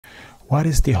What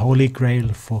is the holy grail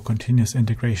for continuous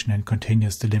integration and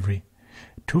continuous delivery?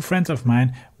 Two friends of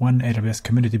mine, one AWS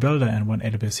community builder and one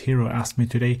AWS hero, asked me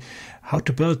today how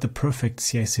to build the perfect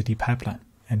CI/CD pipeline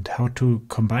and how to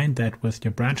combine that with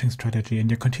your branching strategy and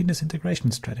your continuous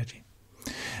integration strategy.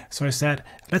 So I said,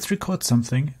 let's record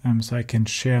something so I can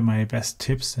share my best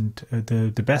tips and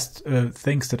the best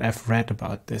things that I've read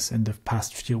about this in the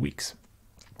past few weeks.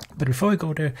 But before we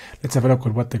go there, let's have a look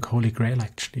at what the Holy Grail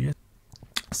actually is.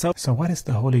 So what is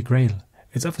the Holy Grail?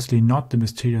 It's obviously not the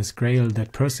mysterious Grail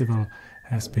that Percival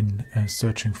has been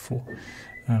searching for.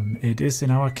 It is,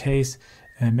 in our case,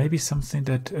 maybe something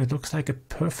that looks like a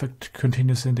perfect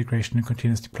continuous integration and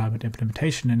continuous deployment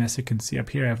implementation. And as you can see up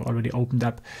here, I've already opened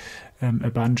up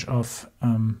a bunch of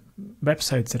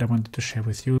websites that I wanted to share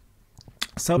with you.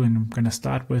 So I'm going to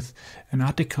start with an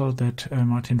article that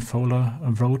Martin Fowler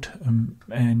wrote,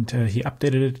 and he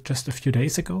updated it just a few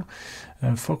days ago,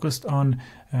 focused on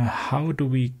how do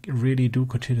we really do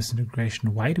continuous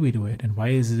integration, why do we do it, and why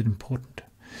is it important.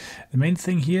 The main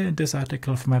thing here in this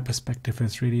article, from my perspective,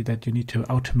 is really that you need to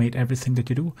automate everything that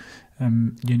you do.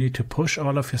 You need to push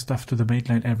all of your stuff to the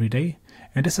mainline every day,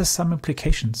 and this has some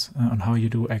implications on how you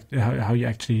do how you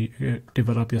actually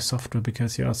develop your software,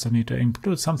 because you also need to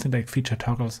include something like feature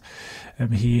toggles.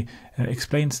 He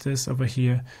explains this over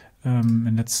here.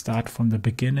 And let's start from the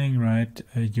beginning, right?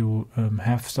 You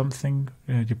have something,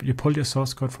 you pull your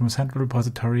source code from a central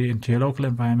repository into your local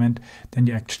environment, then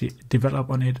you actually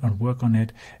develop on it and work on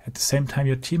it. At the same time,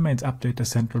 your teammates update the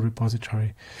central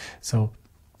repository. So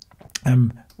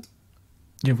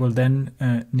you will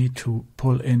then need to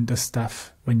pull in the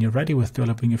stuff when you're ready with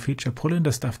developing a feature, pull in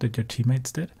the stuff that your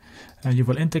teammates did. You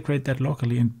will integrate that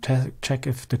locally and check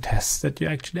if the tests that you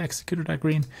actually executed are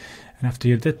green. And after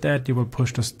you did that, you will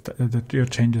push your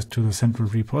changes to the central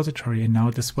repository. And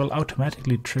now this will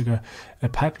automatically trigger a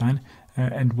pipeline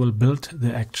and will build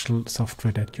the actual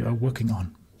software that you are working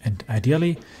on. And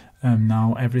ideally,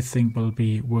 now everything will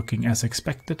be working as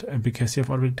expected because you've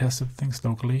already tested things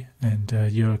locally, and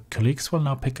your colleagues will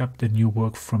now pick up the new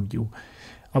work from you.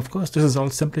 Of course, this is all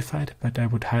simplified, but I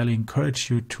would highly encourage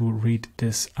you to read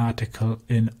this article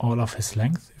in all of its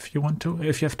length if you want to,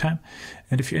 if you have time,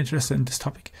 and if you're interested in this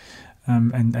topic.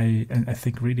 And I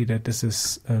think really that this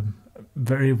is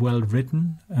very well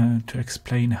written to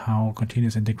explain how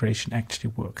continuous integration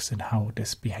actually works and how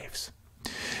this behaves.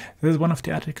 This is one of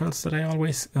the articles that I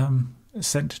always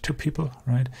send to people,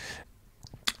 right?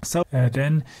 So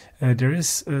then there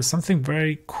is something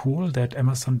very cool that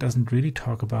Amazon doesn't really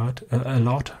talk about a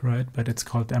lot, right? But it's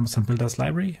called the Amazon Builders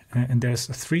Library. And there's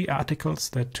 3 articles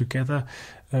that together,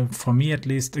 for me at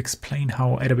least, explain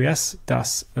how AWS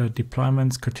does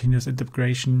deployments, continuous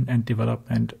integration, and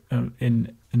development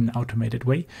in an automated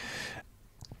way.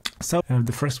 So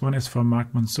the first one is from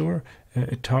Mark Monsour.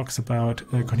 It talks about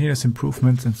continuous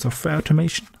improvements in software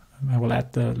automation. I will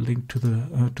add the link to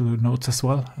the notes as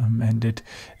well, and it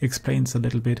explains a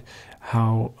little bit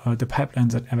how the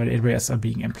pipelines at AWS are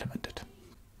being implemented.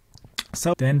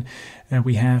 So then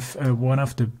we have one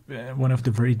of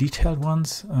the very detailed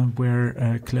ones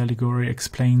where Claire Ligouri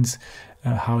explains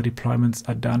how deployments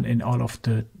are done in all of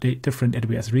the different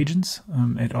AWS regions.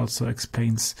 It also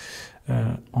explains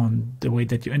on the way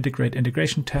that you integrate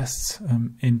integration tests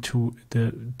into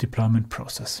the deployment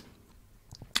process.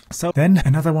 So then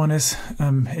another one is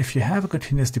if you have a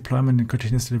continuous deployment and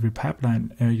continuous delivery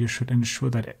pipeline, you should ensure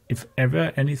that if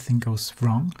ever anything goes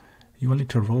wrong, you will need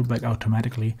to roll back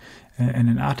automatically. And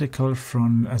an article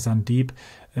from Sandeep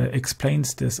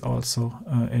explains this also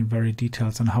in very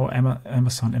details on how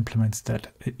Amazon implements that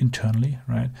internally,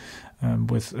 right?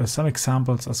 With some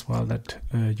examples as well that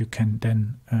you can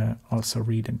then also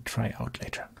read and try out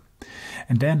later.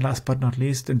 And then last but not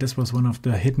least, and this was one of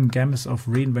the hidden gems of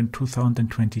reInvent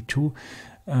 2022,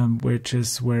 which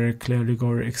is where Claire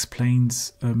Ligouri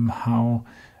explains how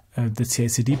the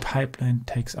CI/CD pipeline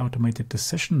takes automated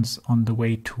decisions on the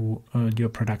way to your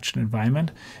production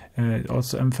environment. It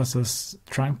also emphasizes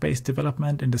trunk-based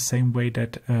development in the same way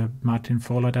that Martin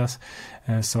Fowler does.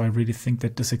 So I really think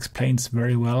that this explains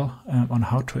very well on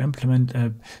how to implement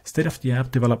a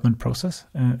state-of-the-art development process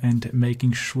and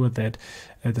making sure that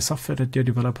the software that your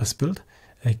developers build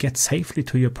gets safely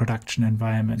to your production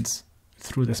environments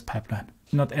through this pipeline.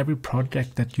 not every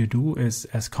project that you do is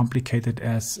as complicated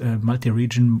as a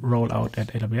multi-region rollout at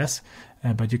AWS,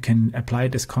 but you can apply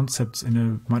these concepts in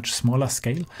a much smaller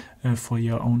scale for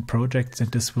your own projects,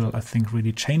 and this will, I think,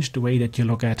 really change the way that you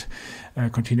look at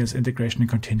continuous integration and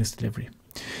continuous delivery.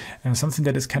 Something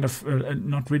that is kind of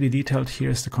not really detailed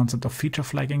here is the concept of feature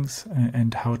flaggings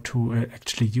and how to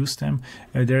actually use them.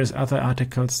 There's other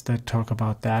articles that talk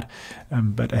about that,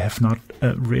 but I have not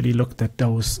really looked at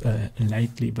those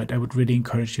lately, but I would really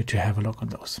encourage you to have a look on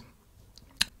those.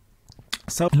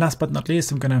 So last but not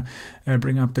least, I'm going to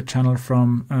bring up the channel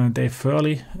from Dave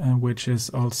Ferley, which is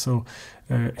also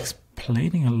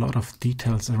explaining a lot of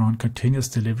details around continuous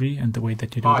delivery and the way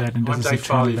that you do that. And this is a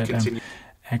channel that I'm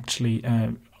actually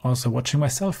also watching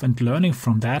myself and learning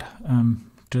from that.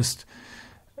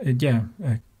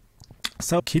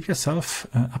 So keep yourself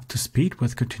up to speed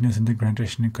with continuous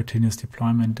integration and continuous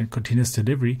deployment and continuous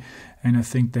delivery. And I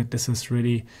think that this is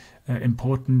really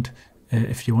important.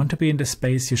 If you want to be in this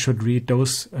space, you should read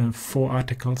those 4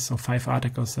 articles or 5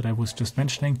 articles that I was just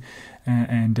mentioning.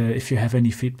 And if you have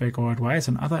any feedback or advice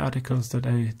on other articles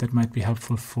that might be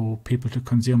helpful for people to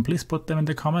consume, please put them in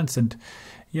the comments. And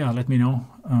yeah, let me know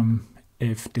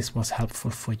if this was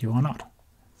helpful for you or not.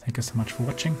 Thank you so much for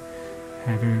watching.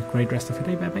 Have a great rest of your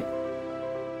day. Bye bye.